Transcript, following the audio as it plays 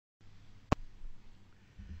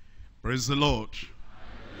Praise the Lord.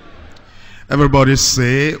 Everybody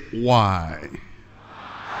say, why?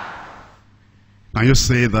 Can you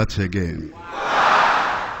say that again?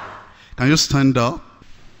 Why? Can you stand up?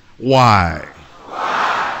 Why?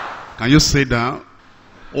 Why? Can you sit down?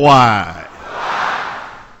 Why?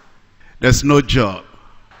 Why? There's no job.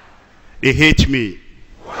 They hate me.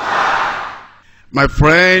 Why? My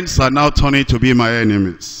friends are now turning to be my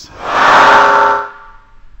enemies. Why?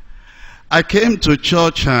 I came to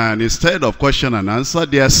church and instead of question and answer,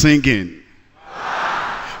 they are singing.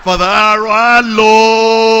 For thou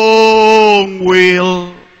alone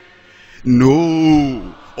will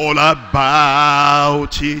know all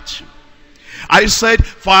about it. I said,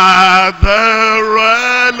 Father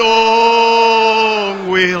alone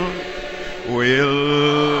will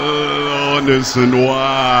understand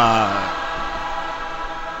why.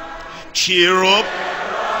 Cheer up,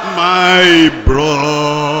 my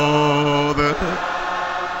brother.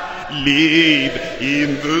 Live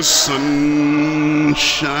in the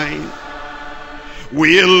sunshine.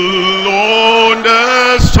 We'll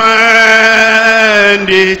understand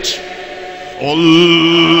it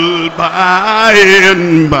all by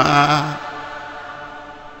and by.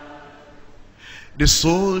 They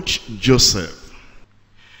sold Joseph,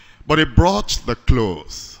 but he brought the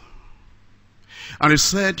clothes. And he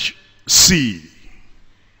said, see,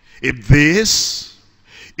 if this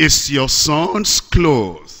is your son's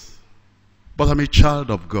clothes, but I'm a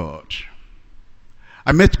child of God.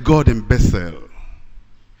 I met God in Bethel.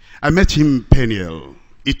 I met him in Peniel.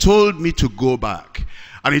 He told me to go back.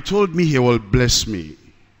 And he told me he will bless me.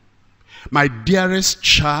 My dearest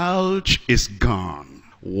child is gone.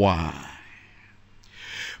 Why?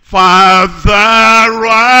 Father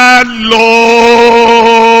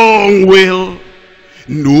alone will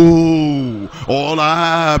know all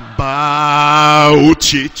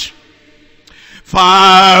about it.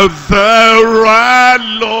 Father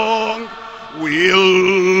alone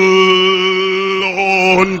will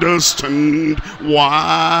understand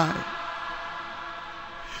why.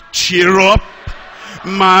 Cheer up,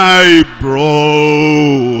 my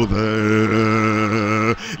brother.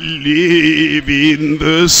 Live in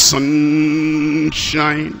the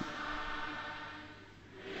sunshine.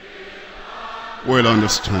 We'll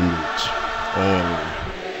understand it all.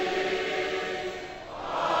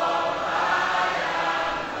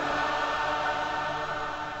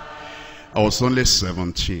 I was only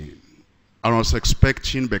 17. I was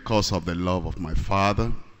expecting, because of the love of my father,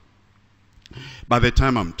 by the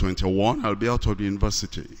time I'm 21, I'll be out of the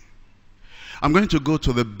university. I'm going to go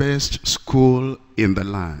to the best school in the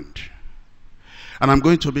land. And I'm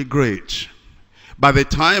going to be great. By the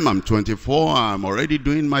time I'm 24, I'm already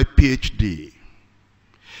doing my PhD.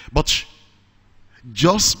 But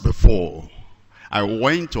just before I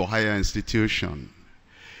went to a higher institution,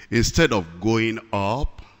 instead of going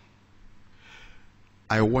up,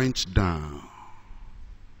 I went down.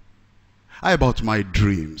 How about my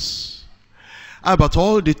dreams? How about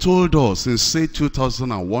all they told us in say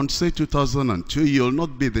 2001, say 2002, you'll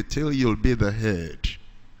not be the tail, you'll be the head.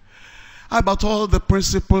 How about all the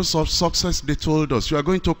principles of success they told us? You are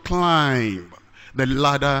going to climb the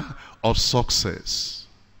ladder of success.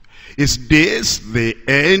 Is this the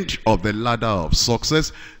end of the ladder of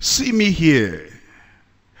success? See me here,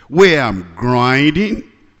 where I'm grinding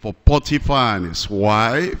for Potiphar and his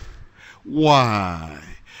wife. Why?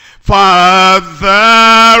 Father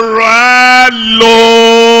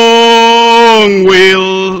alone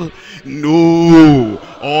will know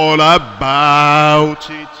all about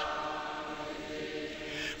it.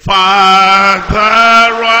 Father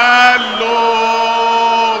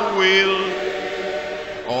alone will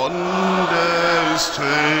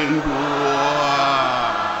understand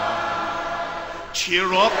why.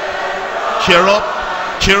 Cheer up, cheer up.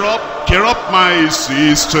 Cheer up, cheer up, my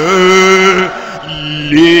sister.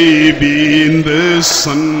 Live in the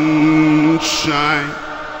sunshine.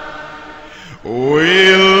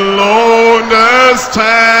 We'll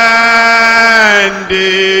understand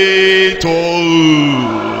it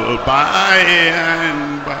all by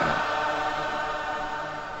and by.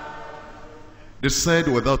 They said,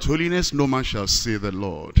 without holiness, no man shall see the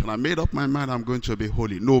Lord. And I made up my mind, I'm going to be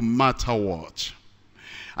holy, no matter what.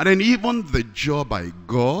 And then even the job I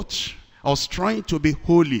got, I was trying to be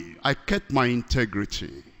holy. I kept my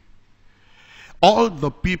integrity. All the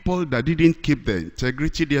people that didn't keep their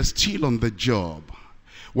integrity, they're still on the job.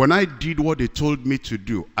 When I did what they told me to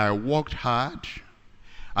do, I worked hard.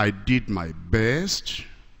 I did my best.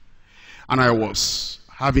 And I was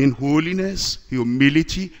having holiness,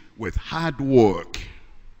 humility, with hard work.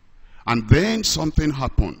 And then something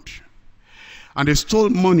happened. And they stole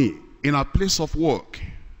money in our place of work.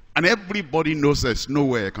 And everybody knows there's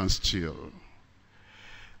nowhere I can steal.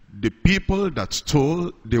 The people that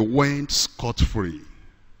stole, they went scot-free.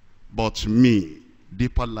 But me,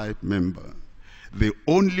 Deeper Life member, the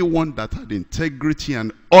only one that had integrity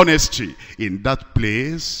and honesty in that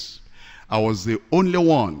place, I was the only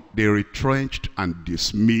one they retrenched and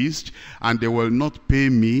dismissed, and they will not pay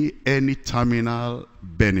me any terminal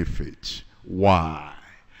benefit. Why?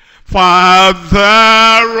 Father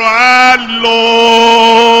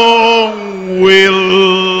alone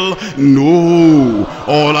will know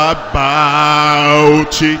all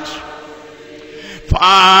about it.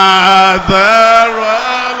 Father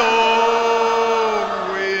alone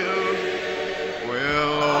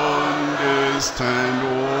will understand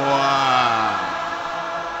why.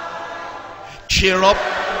 Cheer up,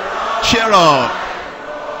 cheer up.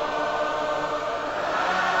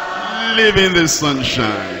 Live in the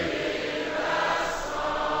sunshine.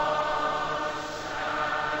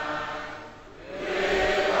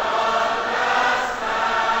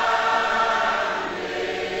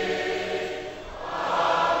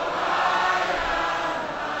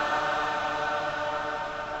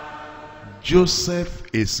 Joseph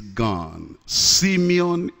is gone.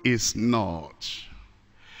 Simeon is not.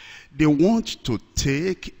 They want to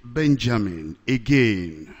take Benjamin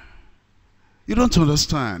again. You don't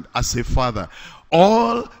understand. As a father,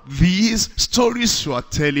 all these stories you are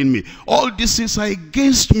telling me, all this is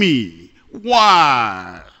against me.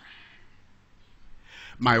 Why?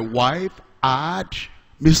 My wife had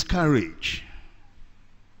miscarriage.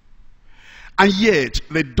 And yet,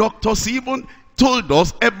 the doctors even told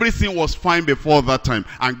us everything was fine before that time,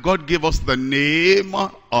 and God gave us the name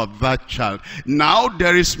of that child. Now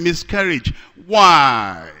there is miscarriage.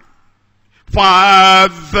 Why? Father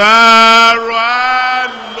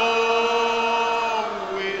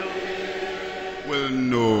alone will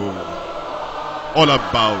know all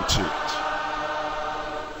about it.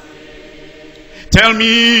 Tell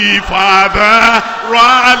me, Father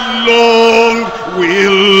alone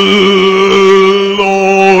will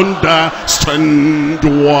understand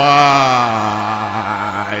why.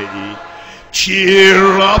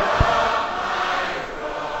 Cheer up.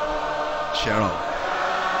 Cheer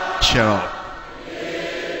up. Cheer up.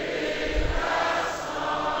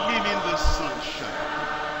 Live in the sunshine.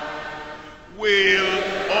 Will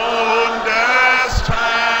understand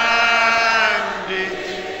it.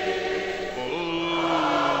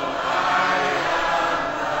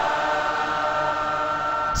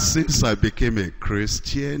 Since I became a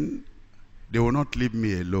Christian, they will not leave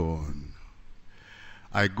me alone.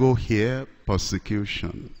 I go here,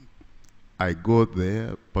 persecution. I go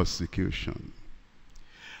there, persecution.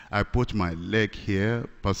 I put my leg here,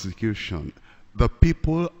 persecution. The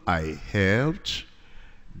people I helped,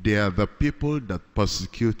 they are the people that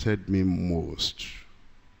persecuted me most.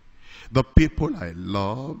 The people I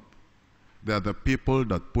love, they are the people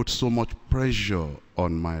that put so much pressure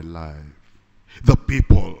on my life. The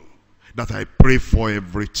people that I pray for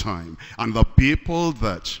every time, and the people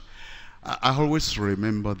that I always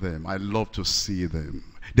remember them. I love to see them.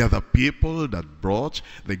 They are the people that brought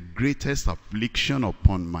the greatest affliction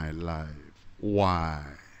upon my life. Why?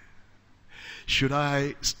 Should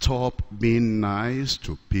I stop being nice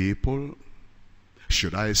to people?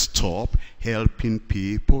 Should I stop helping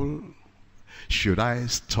people? Should I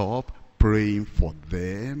stop praying for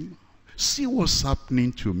them? See what's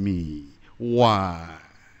happening to me. Why?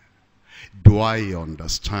 Do I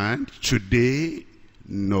understand? Today,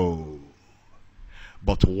 no.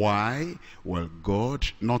 But why will God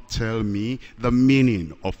not tell me the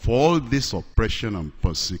meaning of all this oppression and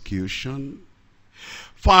persecution?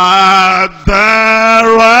 Father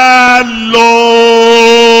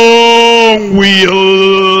alone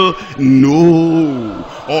will know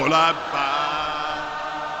all about.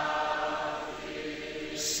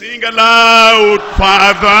 Sing aloud,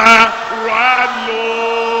 Father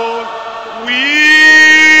alone will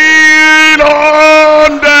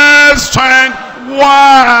understand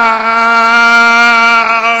why.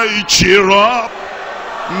 Cheer up,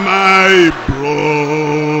 my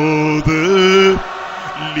brother,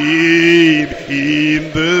 live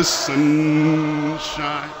in the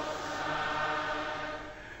sunshine.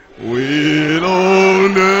 We'll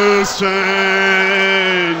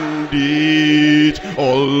understand it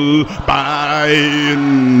all by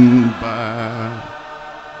and by.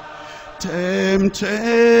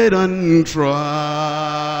 Tempted and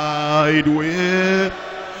tried with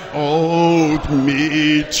ought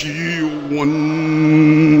me to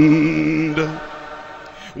wonder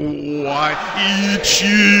why it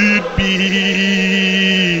should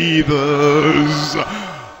be thus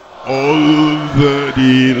all the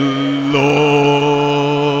day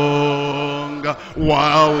long.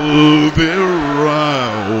 while there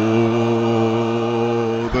are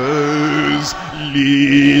others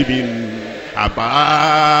living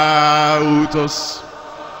about us,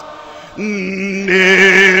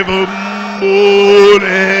 never molested,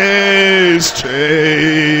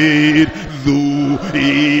 though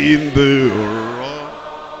in the wrong.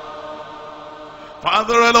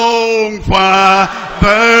 Father alone,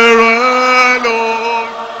 Father alone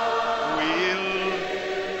will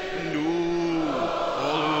know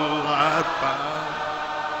all about.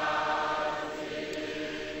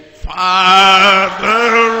 Father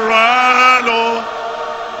alone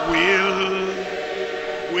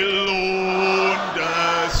will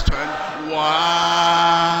understand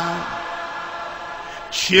why.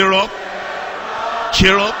 Cheer up,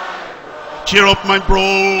 cheer up, cheer up, my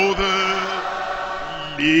brother.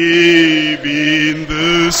 Live in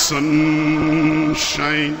the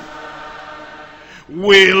sunshine.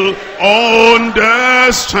 We'll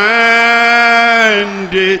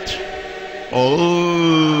understand it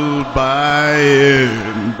all by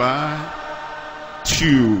and by.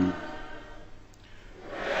 2.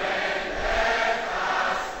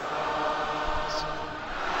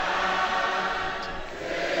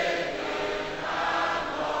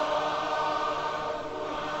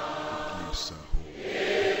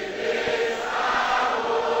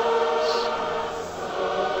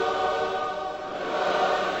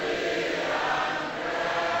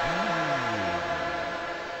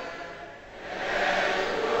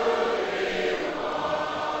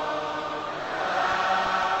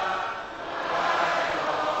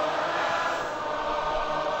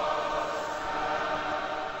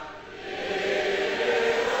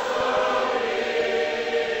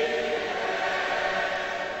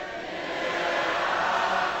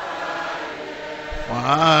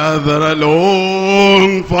 Father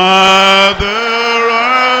alone, Father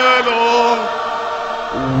alone,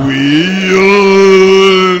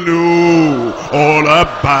 we'll know all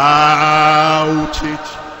about it.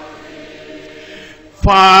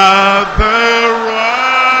 Father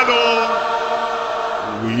alone,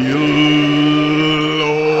 we'll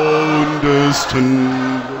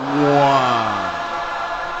understand why.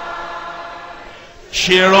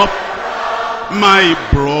 Cheer up, my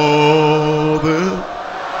brother,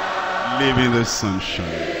 live in the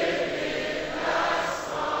sunshine.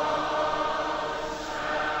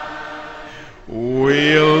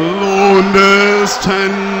 We'll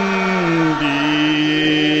understand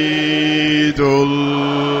it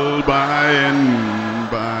all by and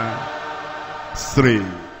by. 3.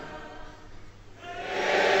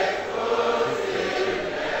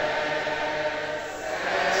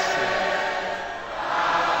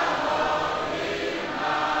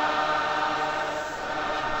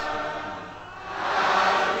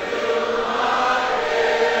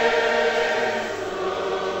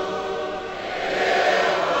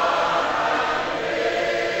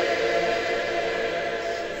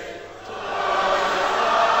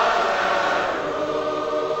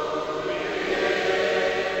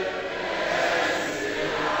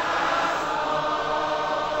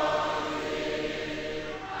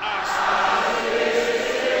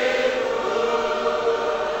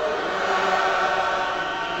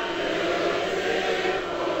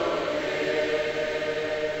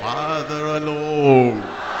 Father alone.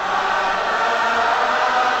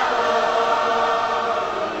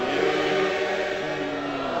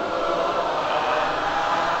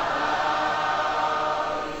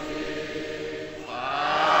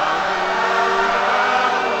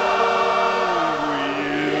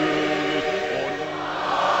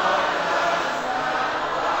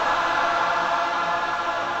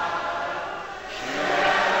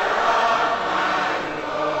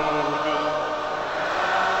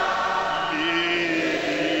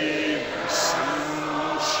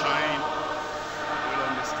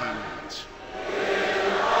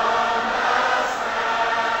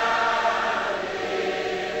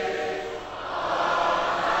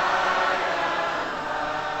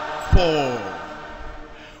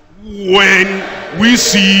 When we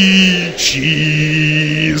see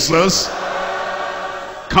Jesus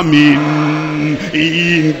coming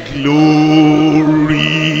in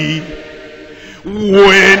glory,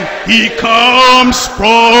 when he comes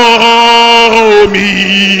from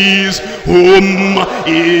his home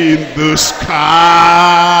in the sky,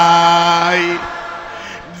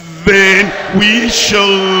 then we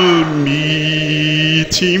shall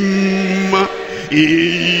meet him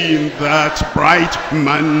in that bright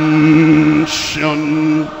mansion.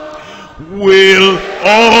 We'll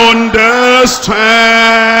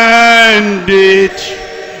understand it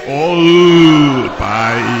all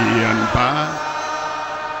by and by.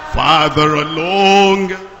 Father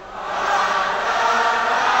along.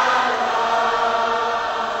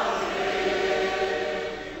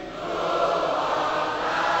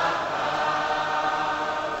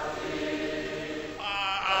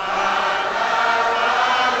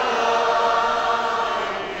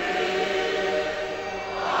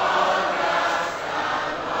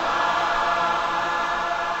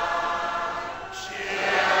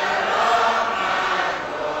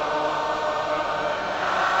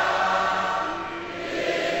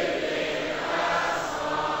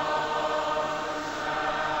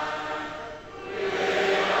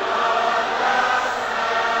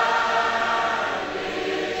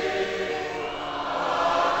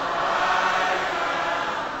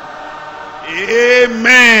 Amen.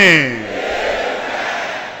 Amen.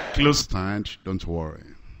 Close stand, don't worry.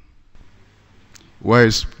 Where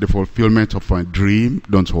is the fulfillment of my dream?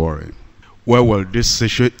 Don't worry. Where will this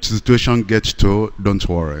situation get to? Don't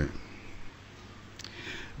worry.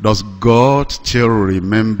 Does God still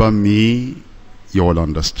remember me? You will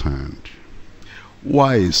understand.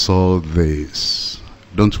 Why is all this?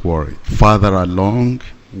 Don't worry. Farther along,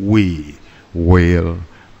 we will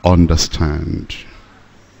understand.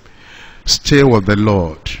 Stay with the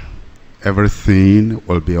Lord. Everything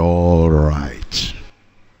will be all right.